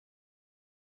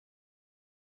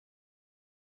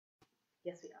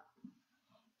Yes, we are.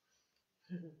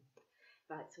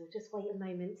 Right, so we'll just wait a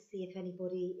moment to see if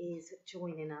anybody is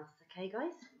joining us. Okay,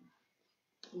 guys?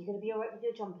 Are you going to be all right with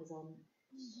your jumpers on?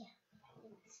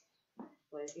 Yeah.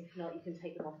 Well, if not, you can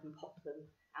take them off and pop them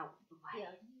out the way.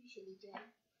 Yeah, I usually do.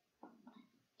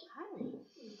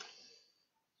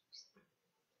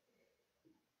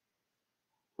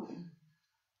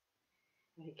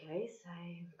 Okay, so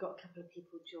we've got a couple of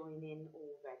people joining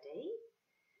already.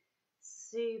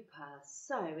 Super.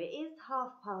 So it is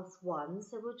 1:30,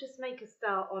 so we'll just make a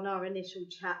start on our initial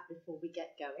chat before we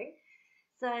get going.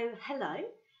 So hello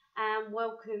and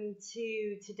welcome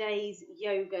to today's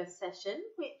yoga session,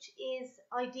 which is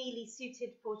ideally suited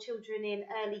for children in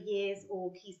early years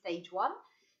or Key Stage 1.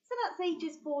 So that's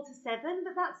ages 4 to 7,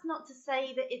 but that's not to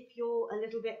say that if you're a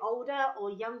little bit older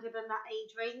or younger than that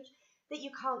age range, that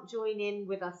you can't join in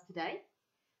with us today.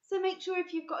 So make sure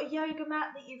if you've got a yoga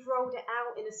mat that you've rolled it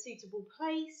out in a suitable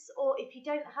place, or if you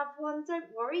don't have one,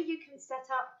 don't worry, you can set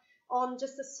up on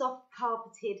just a soft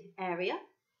carpeted area.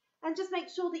 And just make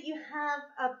sure that you have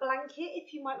a blanket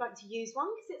if you might like to use one,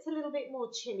 because it's a little bit more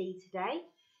chilly today.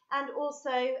 And also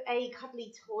a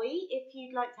cuddly toy if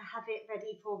you'd like to have it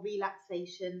ready for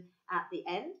relaxation at the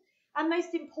end. And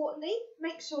most importantly,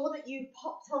 make sure that you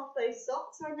popped off those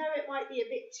socks. I know it might be a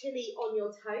bit chilly on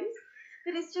your toes,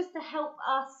 but it's just to help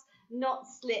us not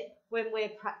slip when we're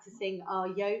practicing our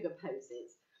yoga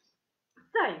poses.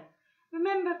 So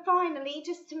remember, finally,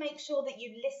 just to make sure that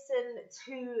you listen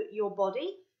to your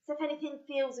body. So if anything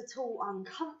feels at all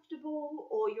uncomfortable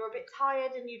or you're a bit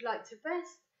tired and you'd like to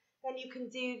rest, then you can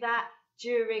do that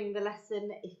during the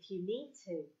lesson if you need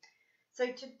to. So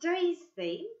today's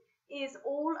theme is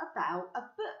all about a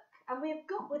book, and we've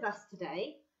got with us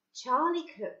today Charlie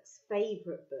Cook's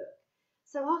favourite book.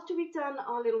 So after we've done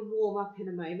our little warm-up in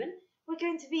a moment, we're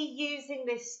going to be using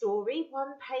this story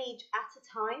one page at a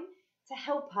time to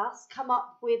help us come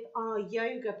up with our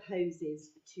yoga poses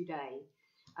for today.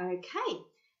 Okay,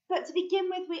 but to begin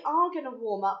with, we are going to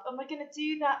warm up, and we're going to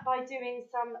do that by doing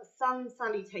some sun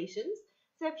salutations.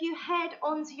 So if you head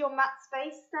onto your mat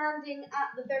space, standing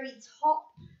at the very top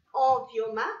of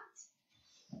your mat.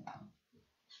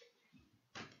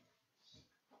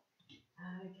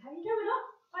 Okay, going up.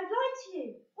 I'd lied to you.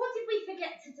 What did we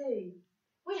forget to do?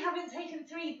 We haven't taken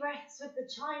 3 breaths with the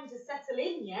chime to settle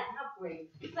in yet, have we?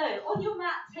 So, on your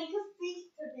mat, take a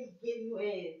seat to begin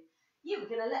with. You were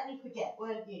going to let me forget,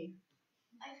 weren't you?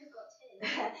 I forgot too.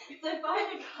 So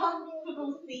find a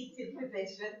comfortable seated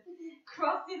position,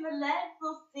 crossing the legs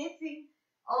or sitting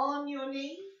on your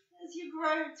knees as you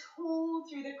grow tall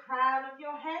through the crown of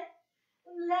your head.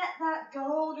 And let that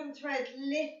golden thread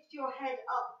lift your head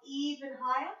up even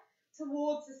higher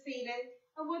towards the ceiling.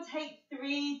 And we'll take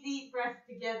 3 deep breaths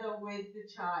together with the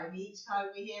chime. Each time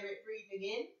we hear it, breathing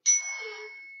in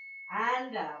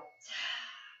and out.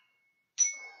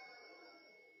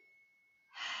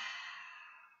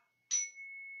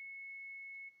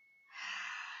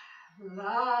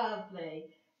 Lovely.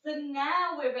 So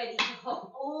now we're ready to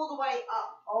hop all the way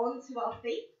up onto our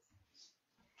feet.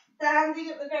 Standing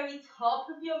at the very top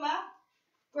of your mat.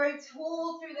 Grow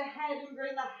tall through the head and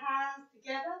bring the hands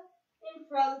together in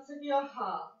front of your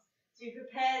heart. So you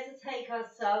prepare to take our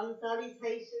sun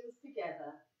salutations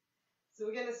together. So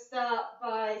we're going to start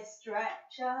by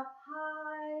stretch up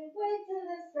high, way to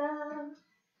the sun.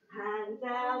 Hand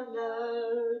down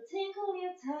low, tickle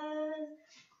your toes.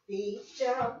 Feet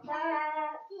jump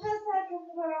back, just like a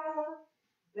frog.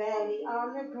 Belly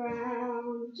on the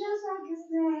ground, just like a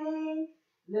snake.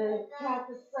 Look at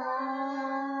the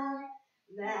sun.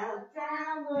 Now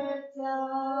downward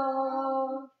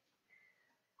dog.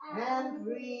 And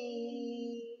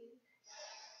breathe.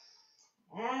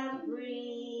 And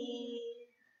breathe.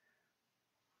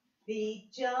 Feet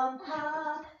jump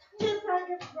up, just like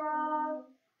a frog.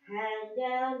 Hand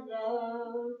down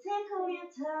low, tickle your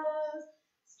toes.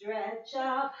 Stretch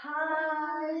up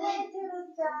high, way to the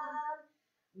sun.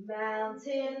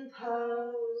 Mountain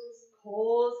pose.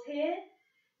 Pause here.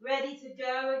 Ready to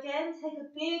go again. Take a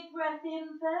big breath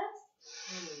in first.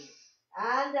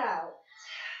 And out.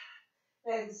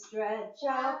 Then stretch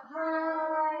up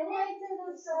high, way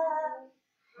to the sun.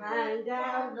 Hand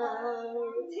down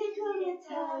low, tickle your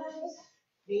toes.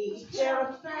 Feet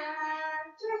jump back,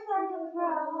 just like a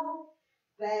frog.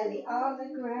 Belly on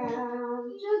the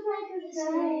ground, just like a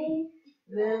snake.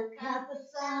 Look at the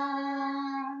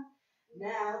sun.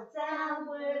 Now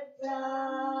downward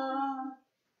dog.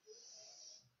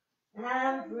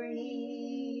 And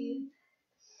breathe.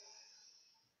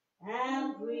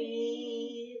 And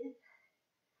breathe.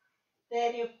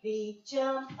 Then your feet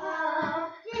jump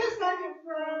up, just like a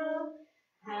frog.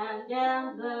 Hand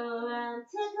down low and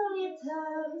tickle your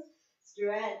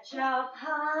Stretch up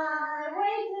high,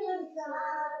 way to the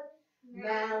sun.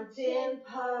 Mountain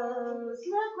pose,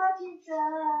 look what you've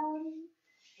done.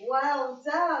 Well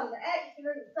done.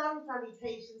 Excellent sun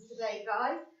salutations today,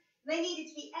 guys. They needed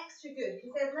to be extra good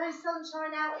because there's no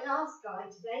sunshine out in our sky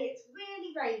today. It's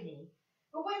really rainy.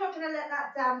 But we're not going to let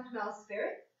that dampen our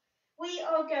spirits. We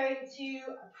are going to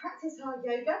practice our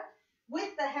yoga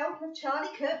with the help of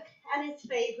Charlie Cook and his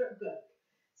favourite book.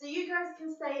 So you guys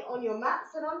can stay on your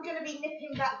mats, and I'm going to be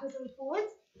nipping backwards and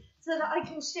forwards so that I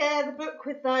can share the book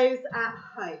with those at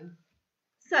home.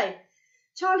 So,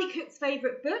 Charlie Cook's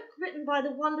favourite book, written by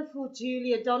the wonderful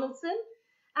Julia Donaldson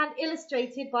and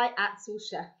illustrated by Axel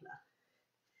Scheffler.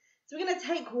 So we're going to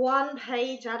take one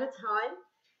page at a time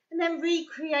and then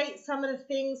recreate some of the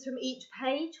things from each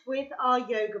page with our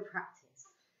yoga practice.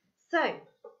 So,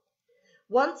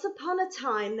 once upon a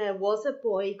time there was a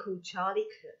boy called Charlie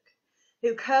Cook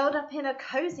who curled up in a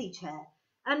cosy chair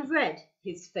and read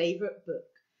his favourite book.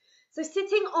 So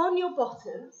sitting on your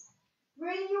bottoms,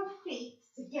 bring your feet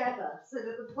together so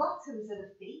that the bottoms of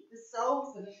the feet, the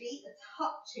soles of the feet, are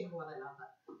touching one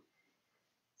another.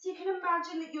 So you can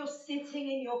imagine that you're sitting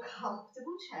in your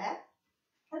comfortable chair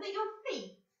and that your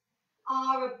feet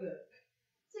are a book.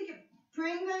 So you can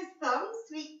bring those thumbs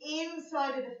to the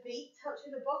inside of the feet,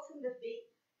 touching the bottom of the feet,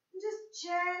 and just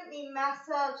gently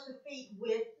massage the feet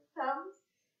with the thumbs,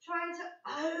 trying to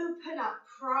open up,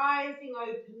 prizing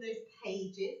open those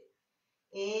pages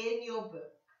in your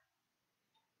book.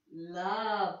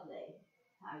 Lovely.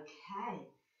 Okay,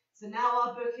 so now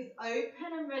our book is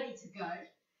open and ready to go.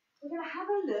 We're going to have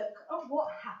a look at what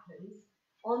happens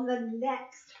on the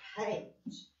next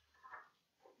page.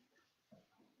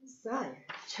 So,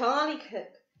 Charlie Cook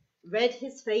read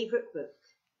his favourite book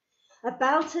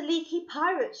about a leaky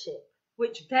pirate ship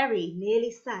which very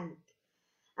nearly sank,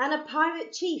 and a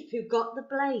pirate chief who got the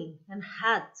blame and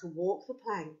had to walk the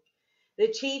plank.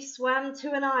 The chief swam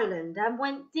to an island and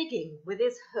went digging with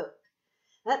his hook.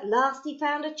 At last he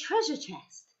found a treasure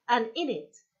chest, and in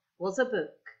it was a book.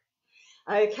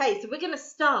 Okay, so we're going to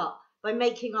start by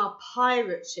making our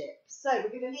pirate ship. So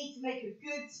we're going to need to make a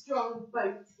good strong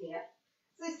boat here.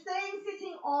 So staying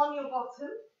sitting on your bottom,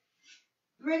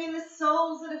 bringing the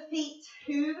soles of the feet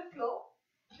to the floor,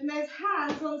 and those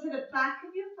hands onto the back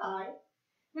of your thigh.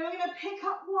 Now we're going to pick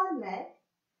up one leg,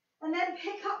 and then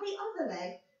pick up the other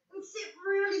leg, and sit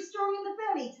really strong in the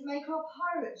belly to make our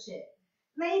pirate ship.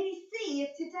 Maybe see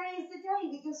if today is the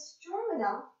day that you're strong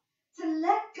enough to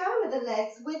let go of the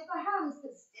legs with the hands,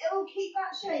 but still keep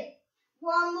that shape.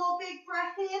 One more big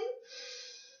breath in.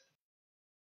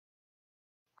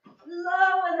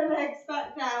 Lower the legs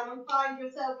back down and find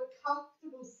yourself a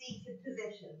comfortable seated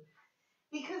position.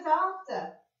 Because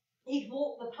after he'd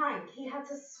walked the plank, he had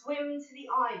to swim to the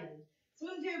island. So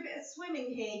we're going to do a bit of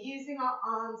swimming here using our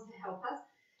arms to help us.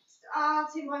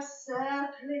 Starting by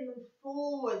circling them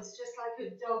forwards just like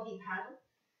a doggy paddle.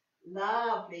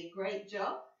 Lovely, great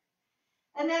job.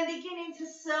 And then beginning to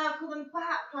circle them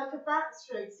back like a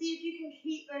backstroke. See if you can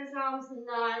keep those arms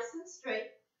nice and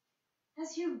straight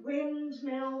as you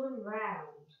windmill them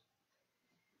round.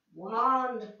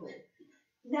 Wonderful.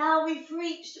 Now we've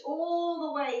reached all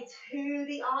the way to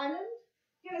the island.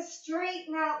 You're going to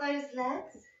straighten out those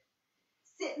legs.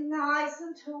 Sit nice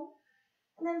and tall.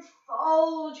 And then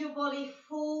fold your body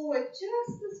forward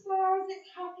just as far as it's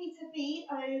happy to be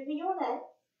over your legs.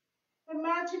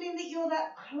 Imagining that you're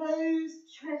that closed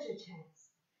treasure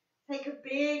chest. Take a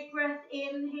big breath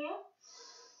in here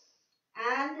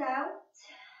and out.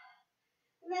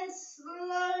 And then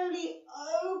slowly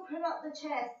open up the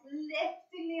chest,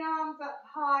 lifting the arms up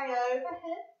high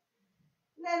overhead.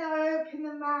 And then open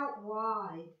them out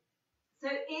wide. So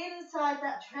inside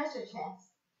that treasure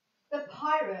chest, the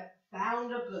pirate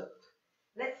found a book.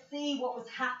 Let's see what was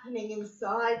happening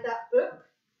inside that book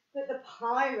that the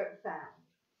pirate found.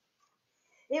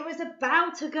 It was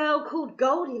about a girl called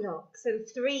Goldilocks and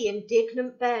 3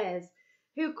 indignant bears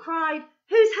who cried,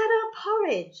 "Who's had our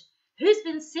porridge? Who's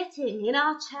been sitting in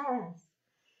our chairs?"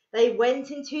 They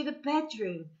went into the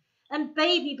bedroom and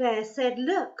Baby Bear said,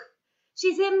 "Look,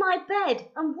 she's in my bed,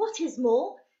 and what is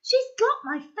more, she's got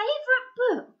my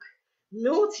favourite book."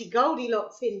 Naughty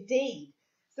Goldilocks indeed.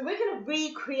 So we're going to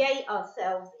recreate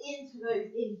ourselves into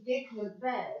those indignant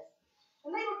bears.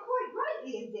 And they were quite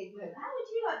rightly indignant. How would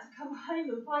you like to come home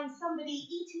and find somebody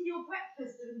eating your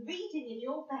breakfast and reading in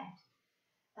your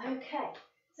bed? Okay,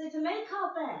 so to make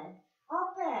our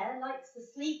bear likes to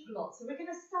sleep a lot. So we're going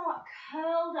to start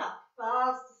curled up,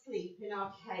 fast asleep in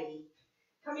our cave.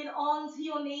 Coming onto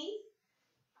your knees,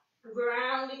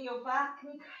 grounding your back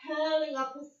and curling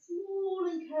up as small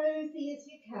and cozy as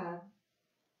you can.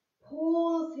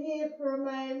 Pause here for a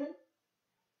moment.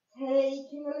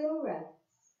 taking a little rest.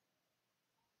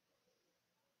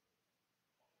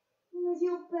 And as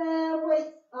your bear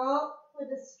wakes up with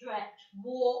a stretch,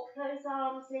 walk those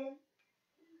arms in.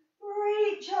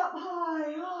 Reach up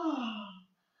high.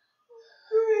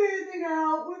 Breathing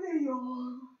out with a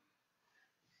yawn.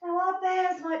 Now our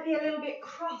bears might be a little bit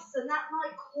cross and that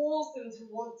might cause them to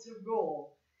want to roar.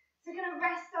 So we're going to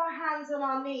rest our hands on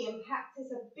our knee and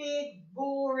practice a big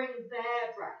roaring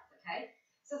bear breath, okay?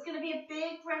 So it's going to be a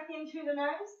big breath in through the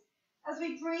nose. As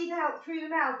we breathe out through the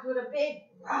mouth with a big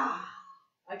rah.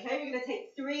 Okay, we're going to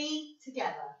take 3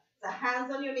 together. So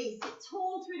hands on your knees, sit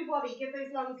tall through the body, give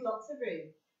those lungs lots of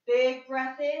room. Big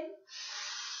breath in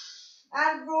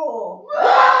and roar.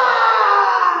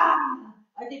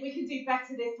 I think we can do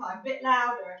better this time. A bit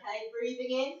louder, okay?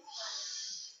 Breathing in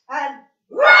and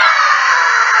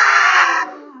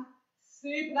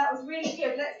super, that was really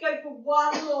good. Let's go for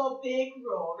one more big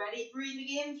roar. Ready? Breathing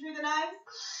in through the nose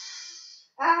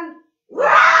and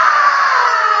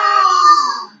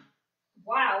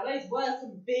wow, those were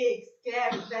some big,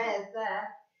 scary bears there.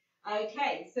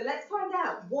 Okay, so let's find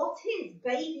out what is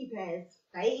Baby Bear's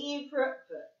favourite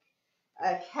book.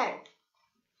 Okay,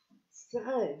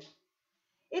 so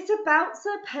it's about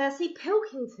Sir Percy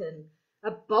Pilkington,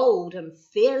 a bold and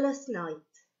fearless knight,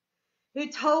 who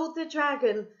told the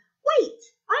dragon, "Wait,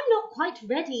 I'm not quite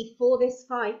ready for this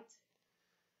fight.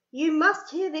 You must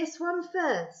hear this one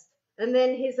first." And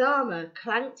then his armour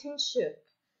clanked and shook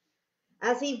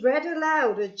as he read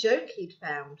aloud a joke he'd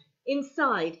found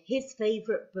inside his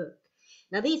favourite book.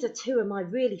 Now these are 2 of my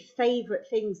really favourite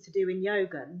things to do in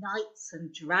yoga, knights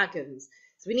and dragons.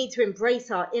 So we need to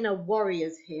embrace our inner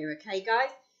warriors here, okay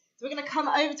guys? So we're going to come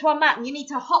over to our mat and you need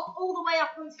to hop all the way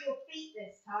up onto your feet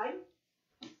this time.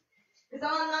 Because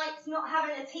our knight's not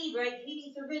having a tea break, he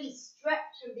needs to really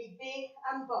stretch and be big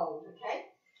and bold, okay?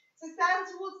 So stand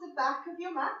towards the back of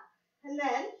your mat and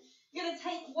then you're going to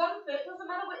take one foot, doesn't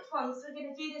matter which one, so we're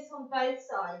going to do this on both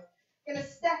sides. You're going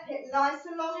to step it nice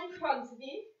and long in front of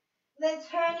you, and then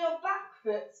turn your back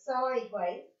foot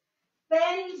sideways.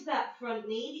 Bend that front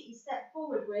knee that you step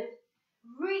forward with.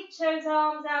 Reach those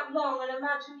arms out long and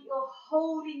imagine that you're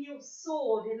holding your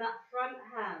sword in that front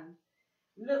hand.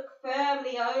 Look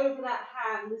firmly over that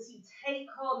hand as you take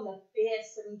on the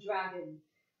fearsome dragon.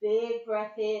 Big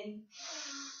breath in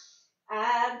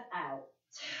and out.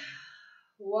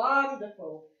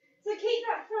 Wonderful. So keep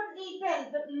that front knee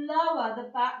bent, but lower the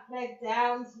back leg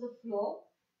down to the floor.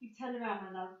 You turn around,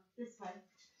 my love, this way.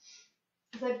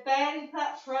 So bend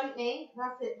that front knee,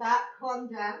 that's it, back on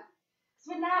down.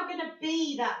 So we're now going to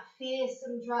be that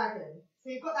fearsome dragon. So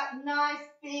you've got that nice,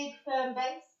 big, firm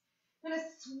base. You're going to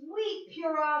sweep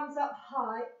your arms up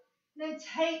high, and then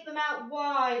take them out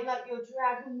wide like your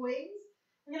dragon wings.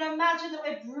 We're going to imagine that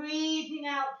we're breathing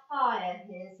out fire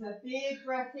here. So big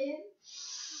breath in.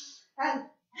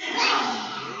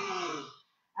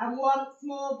 And once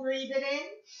more, breathe it in.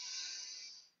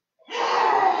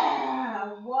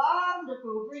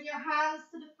 Wonderful. Bring your hands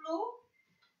to the floor.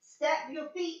 Step your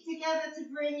feet together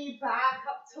to bring you back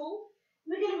up tall.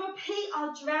 We're going to repeat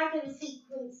our dragon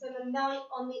sequence and a knight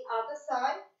on the other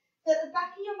side. So at the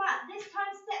back of your mat, this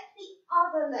time step the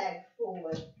other leg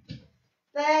forward.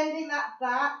 Bending that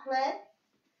back leg.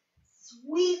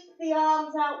 Sweep the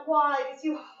arms out wide as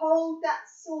you hold that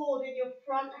sword in your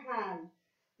front hand.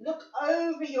 Look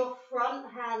over your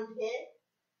front hand here.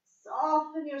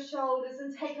 Soften your shoulders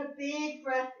and take a big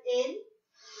breath in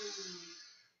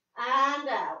and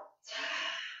out.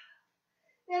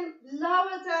 Then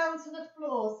lower down to the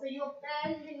floor so you're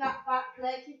bending that back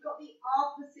leg. You've got the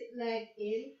opposite leg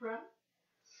in front.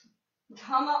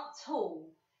 Come up tall.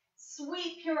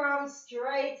 Sweep your arms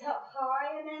straight up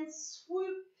high and then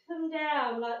swoop them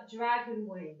down like dragon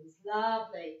wings.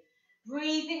 Lovely.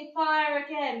 Breathing fire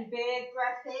again. Big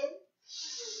breath in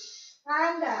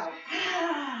and out.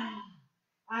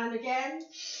 And again.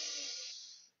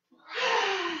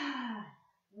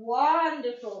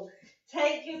 Wonderful.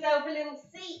 Take yourself a little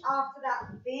seat after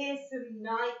that fearsome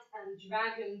knight and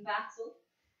dragon battle.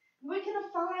 We're going to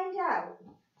find out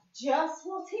just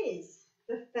what is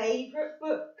the favourite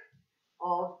book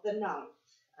of the knight.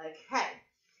 Okay,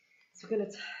 so we're going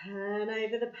to turn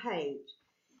over the page.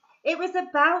 It was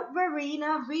about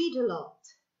Rowena Read-a-Lot,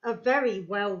 a very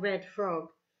well-read frog,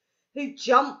 who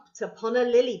jumped upon a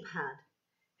lily pad,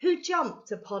 who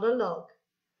jumped upon a log,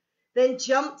 then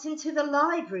jumped into the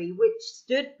library which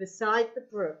stood beside the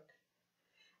brook,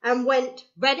 and went,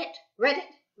 read it, read it,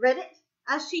 read it,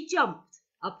 as she jumped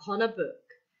upon a book.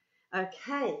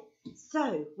 Okay,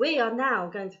 so we are now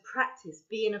going to practice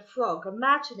being a frog,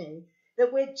 imagining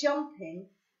that we're jumping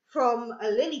from a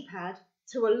lily pad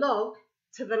to a log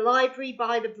to the library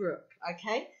by the brook,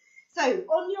 okay? So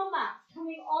on your mat,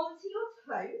 coming onto your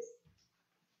toes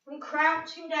and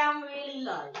crouching down really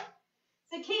low.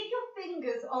 So keep your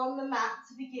fingers on the mat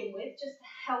to begin with, just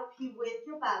to help you with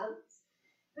your balance.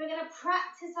 We're going to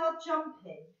practice our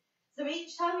jumping. So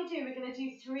each time we do, we're going to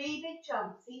do 3 big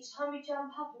jumps. Each time we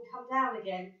jump up and come down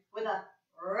again with a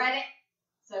ready.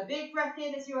 So a big breath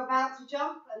in as you're about to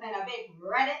jump, and then a big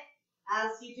ready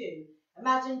as you do.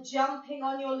 Imagine jumping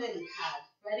on your lily pad.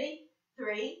 Ready?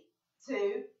 3,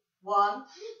 2, 1.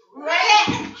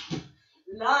 Ready!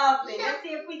 Lovely. Let's see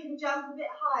if we can jump a bit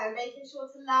higher, making sure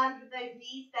to land with those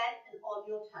knees bent and on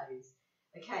your toes.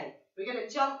 Okay, we're going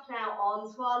to jump now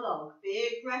onto our log.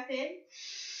 Big breath in.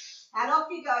 And off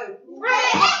you go.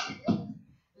 Ready!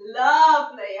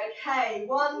 Lovely. Okay,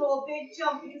 one more big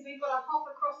jump because we've got to hop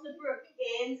across the brook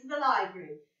into the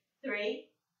library. 3,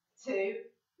 2,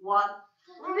 1.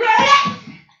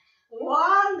 Ready!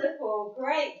 Wonderful.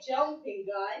 Great jumping,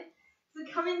 guys. So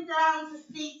coming down to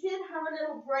seated, have a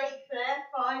little break there,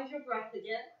 find your breath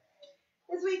again.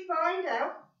 As we find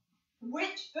out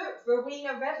which book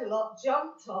Rowena Redalot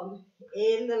jumped on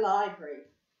in the library.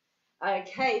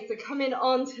 Okay, so coming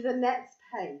on to the next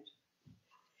page.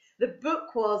 The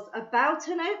book was about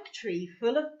an oak tree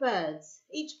full of birds.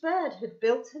 Each bird had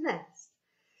built a nest,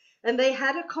 and they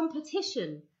had a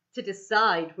competition to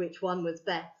decide which one was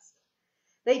best.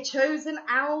 They chose an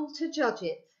owl to judge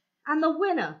it, and the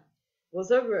winner was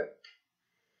a rook,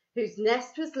 whose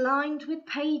nest was lined with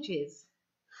pages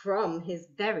from his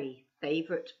very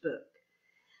favourite book.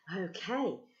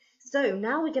 Okay, so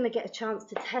now we're going to get a chance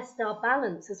to test our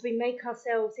balance as we make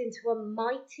ourselves into a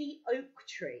mighty oak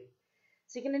tree.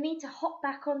 So you're going to need to hop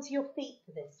back onto your feet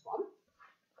for this one.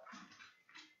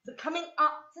 So coming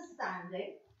up to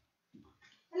standing.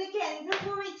 And again,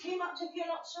 don't worry too much if you're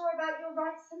not sure about your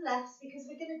rights and lefts, because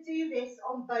we're going to do this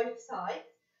on both sides.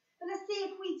 But let's see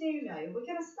if we do know. We're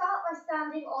going to start by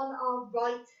standing on our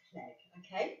right leg,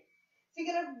 okay? So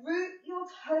you're going to root your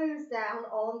toes down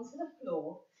onto the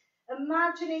floor,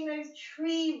 imagining those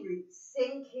tree roots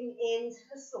sinking into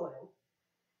the soil.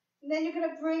 And then you're going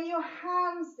to bring your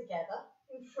hands together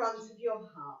in front of your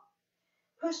heart.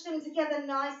 Push them together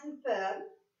nice and firm,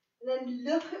 and then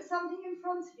look at something in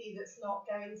front of you that's not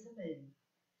going to move.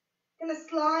 Going to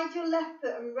slide your left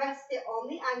foot and rest it on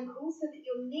the ankle so that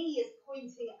your knee is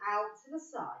pointing out to the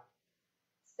side.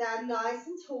 Stand nice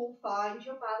and tall, find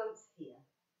your balance here.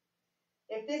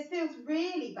 If this feels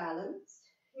really balanced,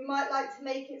 you might like to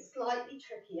make it slightly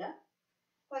trickier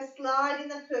by sliding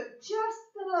the foot just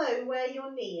below where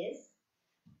your knee is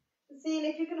and seeing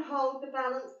if you can hold the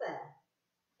balance there.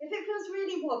 If it feels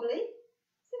really wobbly,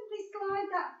 simply slide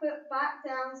that foot back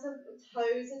down so that the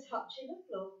toes are touching the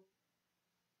floor.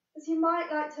 As you might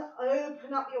like to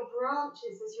open up your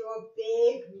branches as you're a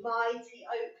big, mighty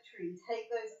oak tree.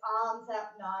 Take those arms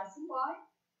out nice and wide.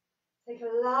 Take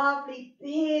a lovely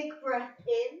big breath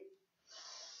in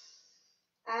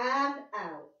and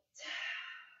out.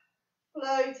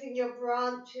 Floating your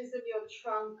branches and your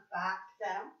trunk back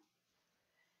down.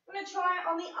 I'm going to try it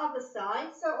on the other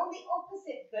side. So on the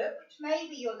opposite foot, which may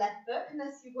be your left foot,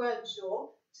 unless you weren't sure,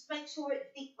 just make sure it's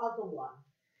the other one.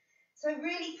 So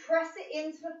really press it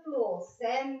into the floor,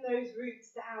 send those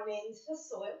roots down into the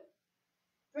soil.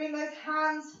 Bring those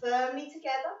hands firmly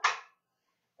together,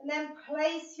 and then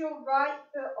place your right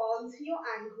foot onto your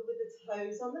ankle with the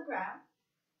toes on the ground.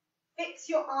 Fix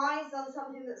your eyes on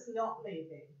something that's not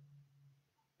moving.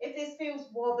 If this feels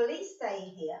wobbly, stay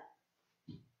here.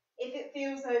 If it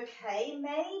feels okay,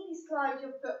 maybe slide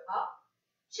your foot up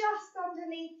just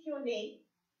underneath your knee.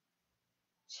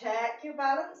 Check your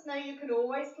balance. Now you can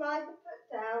always slide the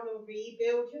foot down or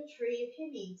rebuild your tree if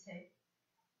you need to.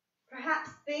 Perhaps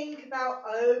think about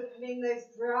opening those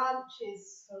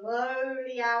branches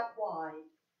slowly out wide,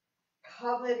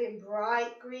 covered in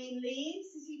bright green leaves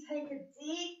as you take a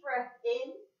deep breath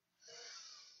in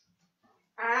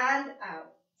and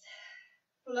out.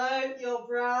 Float your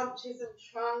branches and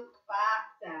trunk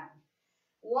back down.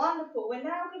 Wonderful. We're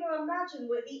now going to imagine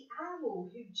we're the owl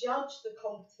who judged the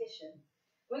competition.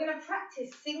 We're going to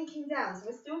practice sinking down, so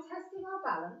we're still testing our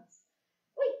balance.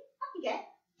 Wait, up you get.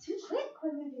 Too quick,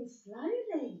 we're moving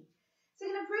slowly. So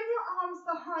you're going to bring your arms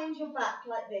behind your back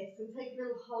like this and take a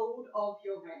little hold of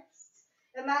your wrists.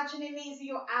 Imagining these are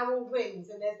your owl wings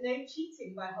and there's no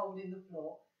cheating by holding the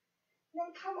floor. And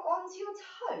then come onto your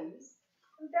toes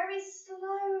and very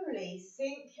slowly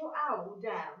sink your owl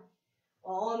down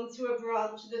onto a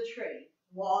branch of the tree.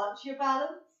 Watch your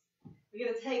balance. We're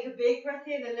going to take a big breath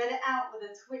in and let it out with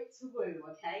a twit to woo,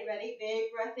 okay? Ready? Big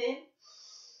breath in.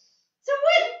 To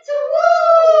wit to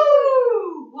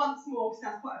woo! Once more, stand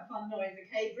That's quite a fun noise,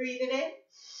 okay? Breathe it in.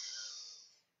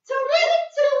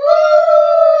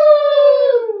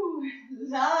 Woo!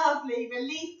 Lovely.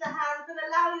 Release the hands and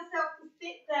allow yourself to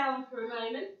sit down for a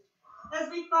moment as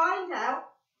we find out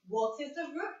what is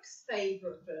the rook's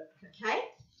favourite book, okay?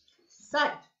 So,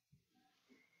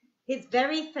 his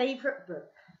very favourite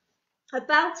book,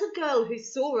 about a girl who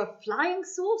saw a flying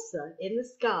saucer in the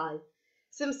sky.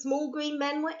 Some small green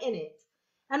men were in it,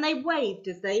 and they waved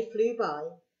as they flew by.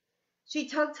 She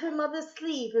tugged her mother's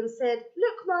sleeve and said,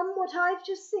 "Look, Mum, what I've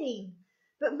just seen."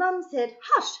 But Mum said,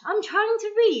 "Hush, I'm trying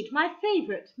to read my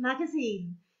favourite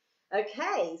magazine."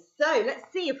 Okay, so let's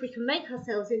see if we can make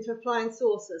ourselves into a flying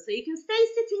saucer. So you can stay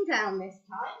sitting down this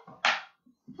time.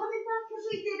 Coming back as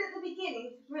we did at the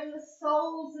beginning to bring the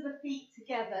soles of the feet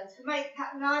together to make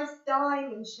that nice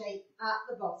diamond shape at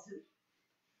the bottom.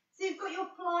 So you've got your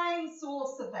flying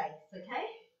saucer base, okay?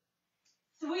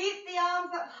 Sweep the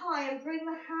arms up high and bring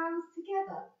the hands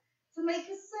together to make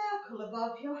a circle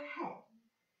above your head.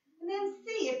 And then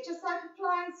see if, just like a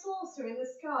flying saucer in the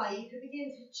sky, you can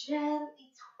begin to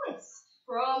gently twist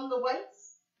from the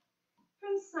waist,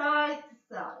 from side to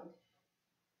side.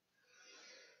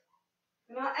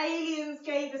 And our aliens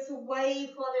gave us a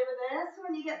wave while they were there, so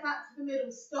when you get back to the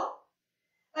middle, stop.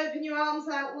 Open your arms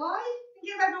out wide and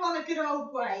give everyone a good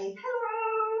old wave. Hello!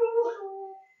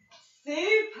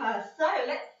 Super! So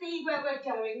let's see where we're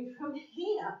going from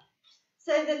here.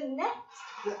 So the next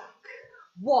book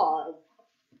was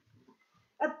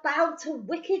about a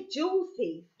wicked jewel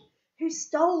thief who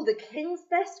stole the king's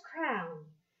best crown,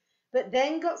 but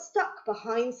then got stuck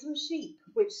behind some sheep,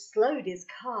 which slowed his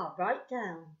car right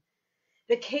down.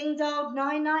 The king dialed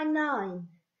 999,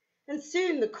 and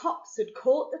soon the cops had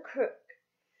caught the crook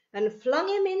and flung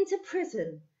him into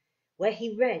prison, where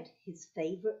he read his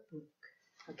favourite book.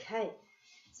 Okay,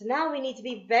 so now we need to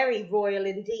be very royal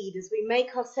indeed as we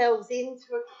make ourselves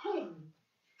into a king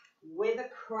with a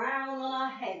crown on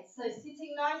our head. So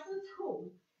sitting nice and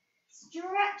tall,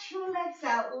 stretch your legs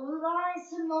out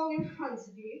nice and long in front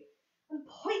of you and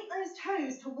point those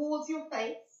toes towards your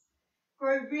face.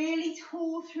 Grow really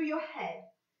tall through your head.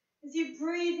 As you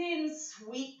breathe in,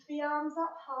 sweep the arms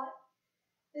up high.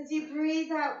 As you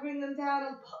breathe out, bring them down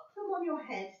and pop them on your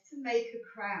head to make a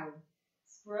crown.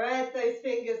 Spread those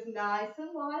fingers nice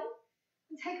and wide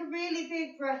and take a really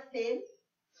big breath in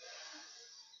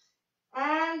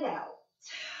and out.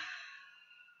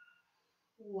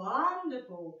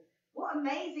 Wonderful. What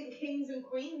amazing kings and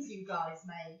queens you guys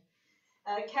made.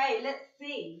 Okay, let's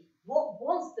see. What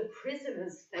was the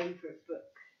prisoner's favourite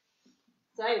book?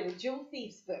 So, the Jewel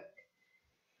Thief's book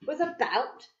was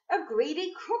about a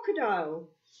greedy crocodile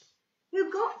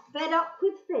who got fed up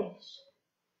with fish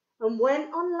and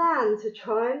went on land to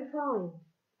try and find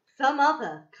some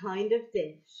other kind of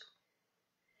dish.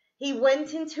 He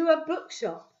went into a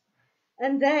bookshop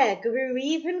and there grew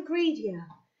even greedier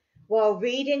while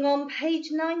reading on page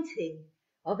 90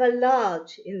 of a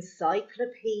large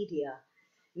encyclopedia.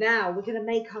 Now we're going to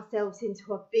make ourselves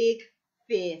into a big,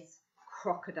 fierce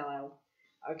crocodile.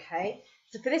 Okay,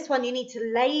 so for this one you need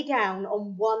to lay down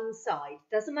on one side.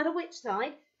 Doesn't matter which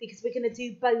side, because we're going to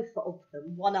do both of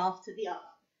them, one after the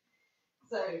other.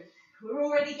 So we're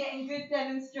already getting good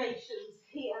demonstrations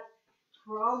here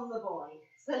from the boy.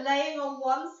 So laying on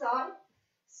one side,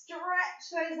 stretch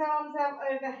those arms out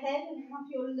overhead and have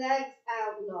your legs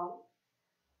out long.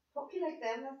 Pop your leg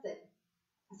down, that's it.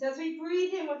 So as we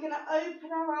breathe in, we're going to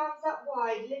open our arms up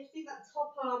wide, lifting that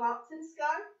top arm up to the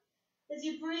sky. As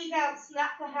you breathe out,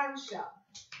 snap the hands shut.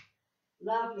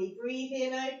 Lovely. Breathe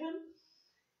in, open.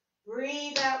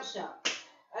 Breathe out, shut.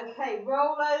 Okay,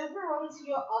 roll over onto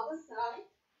your other side.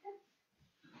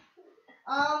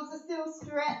 Arms are still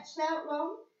stretched out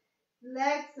long.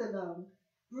 Legs are long.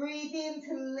 Breathe in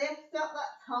to lift up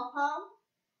that top arm.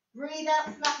 Breathe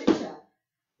out, snap it shut.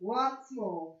 Once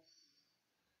more.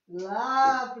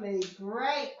 Lovely.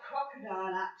 Great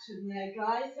crocodile action there,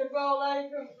 guys. So roll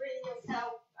over and bring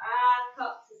yourself back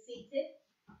up to seated.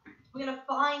 We're going to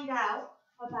find out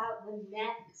about the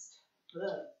next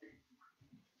book.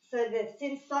 So this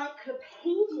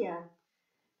encyclopedia,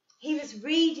 he was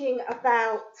reading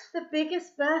about the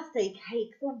biggest birthday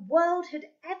cake the world had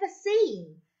ever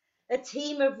seen. A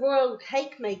team of royal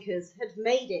cake makers had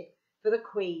made it for the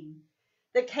Queen.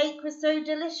 The cake was so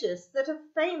delicious that a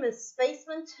famous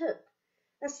spaceman took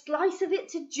a slice of it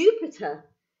to Jupiter.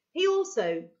 He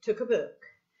also took a book.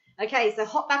 Okay, so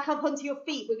hop back up onto your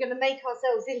feet. We're going to make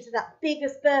ourselves into that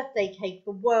biggest birthday cake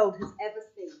the world has ever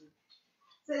seen.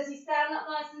 So as you stand up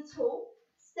nice and tall,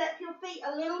 step your feet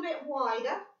a little bit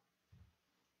wider.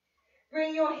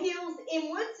 Bring your heels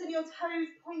inwards and your toes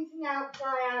pointing out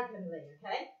diagonally,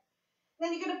 okay?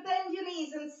 Then you're going to bend your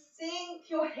knees and sink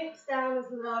your hips down as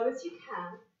low as you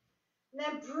can. And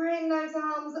then bring those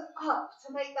arms up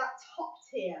to make that top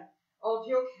tier of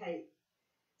your cape.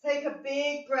 Take a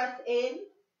big breath in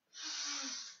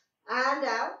and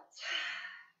out.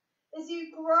 As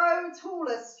you grow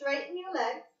taller, straighten your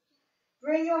legs.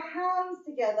 Bring your hands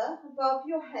together above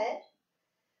your head,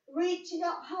 reaching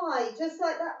up high, just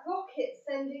like that rocket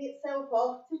sending itself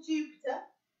off to Jupiter.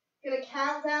 Going to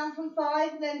count down from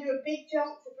 5 and then do a big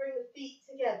jump to bring the feet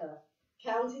together.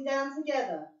 Counting down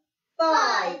together.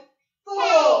 5,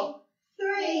 4,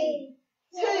 3,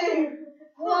 2,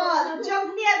 1. Jump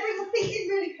in the air, bring the feet in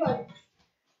really close.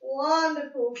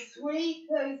 Wonderful. Sweep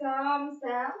those arms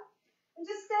down. And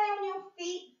just stay on your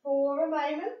feet for a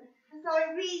moment as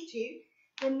I read you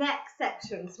the next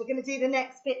section. So we're going to do the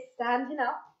next bit standing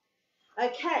up.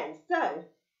 Okay, so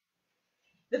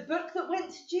the book that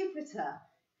went to Jupiter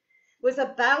was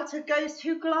about a ghost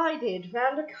who glided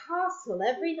round a castle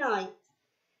every night,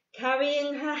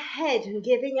 carrying her head and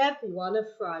giving everyone a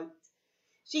fright.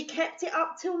 She kept it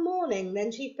up till morning,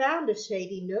 then she found a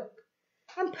shady nook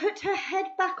and put her head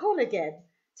back on again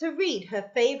to read her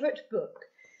favourite book.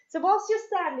 So whilst you're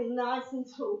standing nice and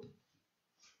tall,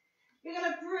 you're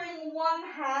going to bring one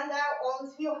hand out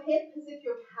onto your hip as if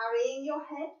you're carrying your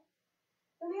head,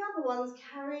 and the other one's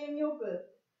carrying your book.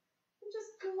 And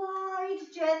just glide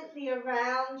gently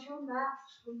around your mat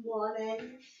from one end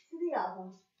to the other.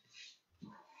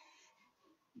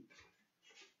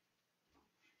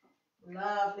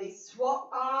 Lovely. Swap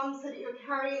arms so that you're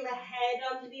carrying the head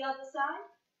under the other side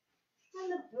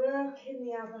and the book in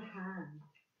the other hand.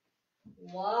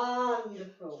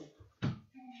 Wonderful.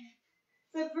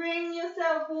 So bring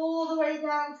yourself all the way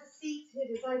down to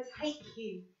seated as I take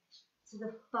you to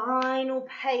the final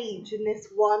page in this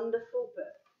wonderful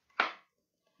book.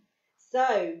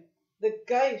 So, the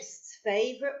ghost's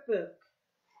favourite book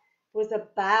was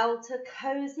about a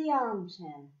cosy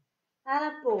armchair and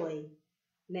a boy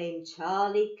named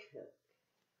Charlie Cook.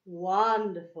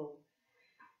 Wonderful.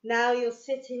 Now you're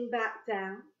sitting back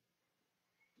down.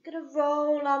 You're going to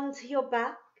roll onto your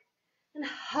back and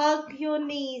hug your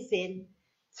knees in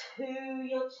to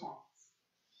your chest.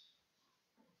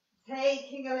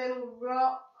 Taking a little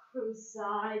rock from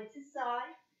side to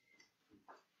side.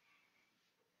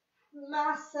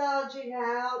 Massaging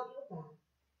out your back.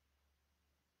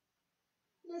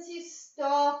 And as you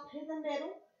stop in the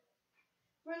middle,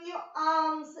 bring your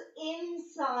arms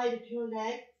inside of your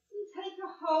legs and take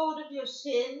a hold of your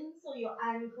shins or your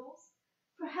ankles.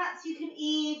 Perhaps you can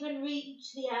even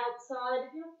reach the outside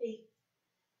of your feet.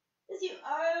 As you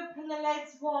open the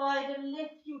legs wide and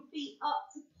lift your feet up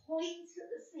to point at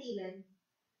the ceiling,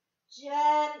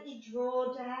 gently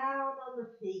draw down on the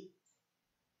feet.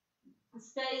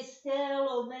 Stay still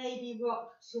or maybe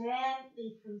rock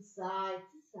gently from side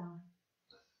to side.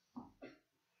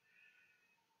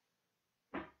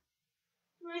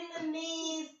 Bring the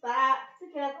knees back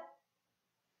together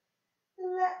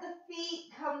and let the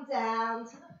feet come down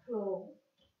to the floor.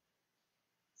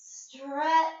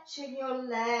 Stretching your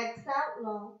legs out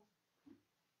long.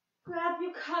 Grab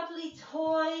your cuddly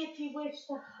toy if you wish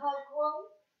to hug one.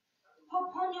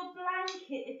 Pop on your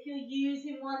blanket if you're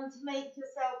using one to make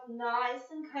yourself nice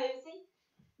and cozy.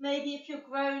 Maybe if you're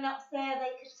grown ups there,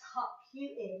 they could tuck you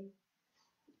in.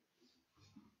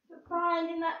 But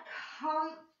finding that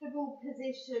comfortable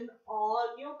position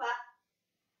on your back,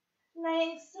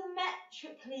 laying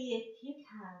symmetrically if you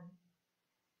can.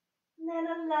 And then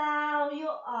allow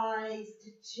your eyes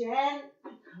to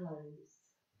gently close.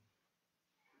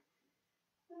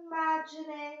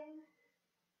 Imagining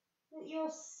that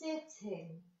you're sitting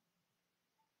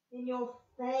in your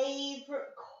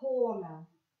favourite corner.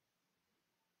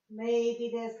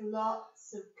 Maybe there's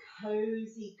lots of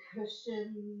cosy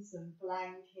cushions and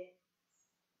blankets.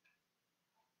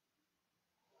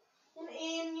 And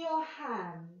in your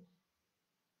hand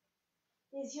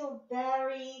is your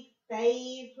very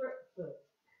favourite book.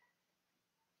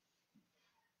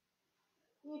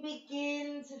 You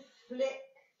begin to flick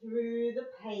through the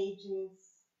pages,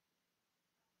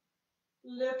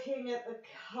 looking at the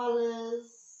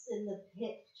colours in the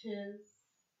pictures,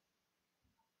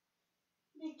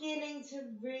 beginning to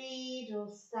read or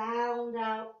sound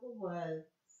out the words.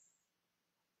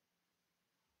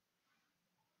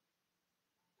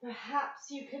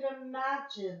 Perhaps you can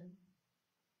imagine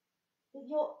that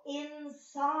you're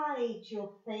inside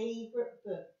your favourite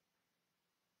book,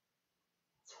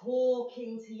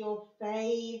 talking to your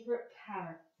favourite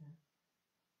character.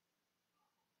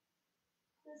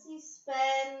 As you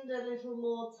spend a little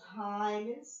more time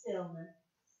in stillness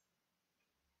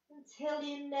until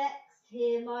you next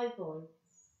hear my voice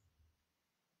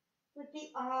with with the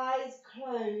eyes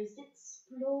closed,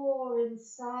 explore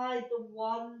inside the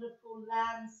wonderful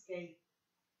landscape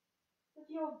of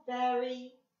your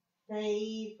very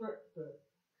favourite book.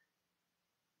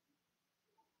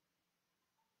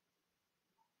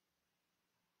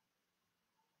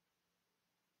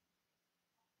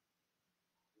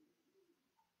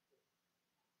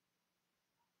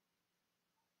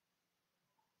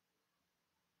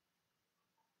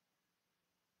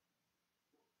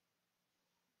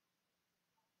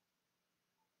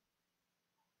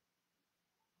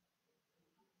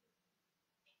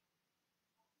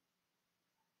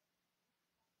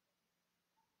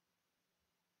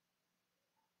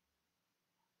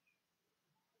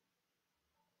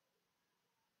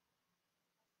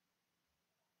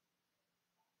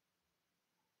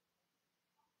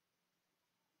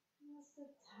 As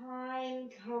the time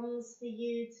comes for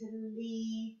you to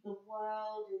leave the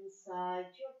world inside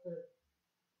your book,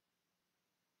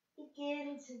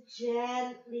 begin to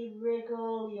gently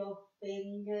wriggle your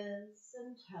fingers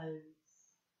and toes,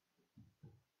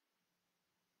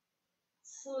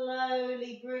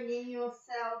 slowly bringing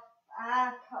yourself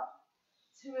back up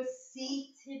to a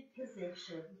seated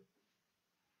position.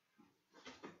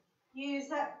 Use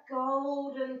that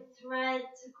golden thread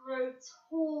to grow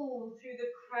tall through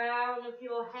the crown of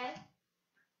your head.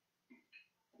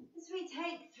 As we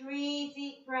take 3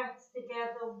 deep breaths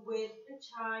together with the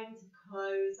chime to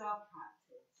close our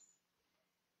practice.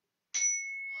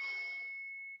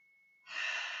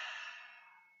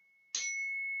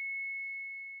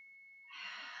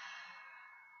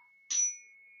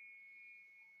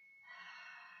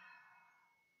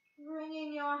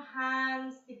 Bringing your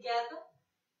hands together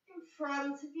in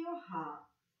front of your heart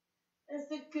as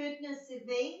the goodness of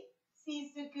thee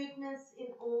sees the goodness in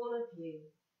all of you.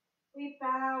 We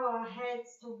bow our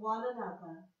heads to one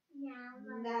another.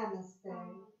 Namaste.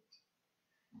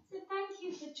 So thank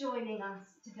you for joining us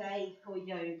today for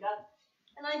yoga.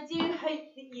 And I do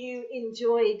hope that you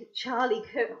enjoyed Charlie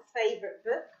Cook's favourite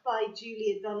book by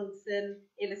Julia Donaldson,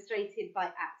 illustrated by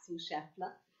Axel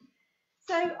Scheffler.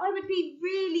 So I would be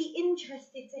really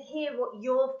interested to hear what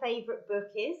your favourite book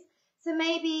is. So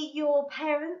maybe your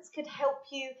parents could help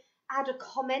you add a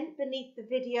comment beneath the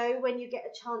video when you get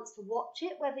a chance to watch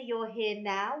it, whether you're here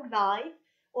now, live,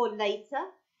 or later.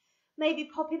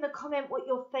 Maybe pop in the comment what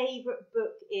your favourite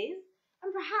book is.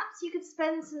 And perhaps you could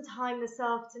spend some time this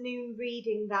afternoon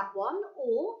reading that one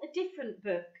or a different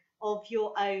book of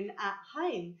your own at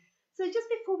home. So just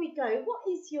before we go, what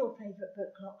is your favourite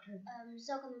book, Lachlan?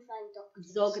 Zog and the Flying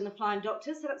Doctors. Zog and the Flying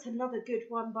Doctors. So that's another good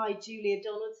one by Julia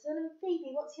Donaldson. And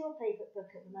Phoebe, what's your favourite book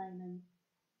at the moment?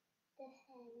 The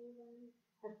Fairy one.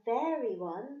 A fairy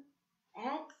one.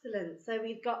 Excellent. So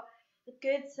we've got a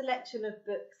good selection of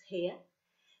books here.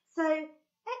 So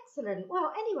excellent.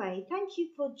 Well, anyway, thank you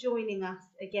for joining us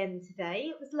again today.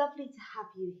 It was lovely to have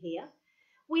you here.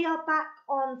 We are back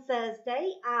on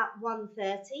Thursday at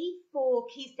 1:30 for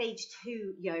Key Stage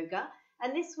 2 yoga.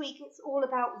 And this week it's all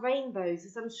about rainbows.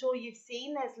 As I'm sure you've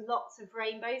seen, there's lots of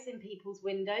rainbows in people's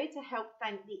window to help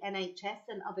thank the NHS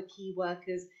and other key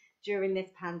workers during this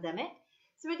pandemic.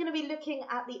 So we're going to be looking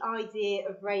at the idea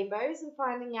of rainbows and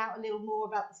finding out a little more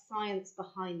about the science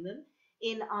behind them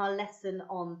in our lesson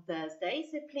on Thursday.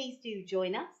 So please do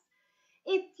join us.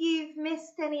 If you've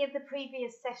missed any of the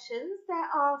previous sessions, there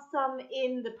are some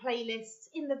in the playlists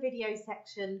in the video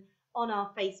section on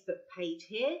our Facebook page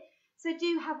here. So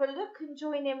do have a look and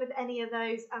join in with any of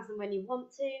those as and when you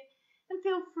want to. And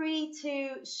feel free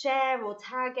to share or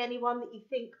tag anyone that you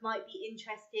think might be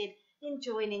interested in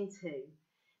joining too.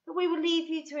 But we will leave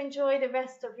you to enjoy the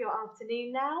rest of your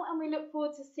afternoon now, and we look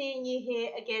forward to seeing you here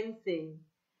again soon.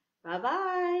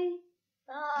 Bye-bye.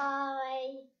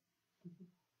 Bye.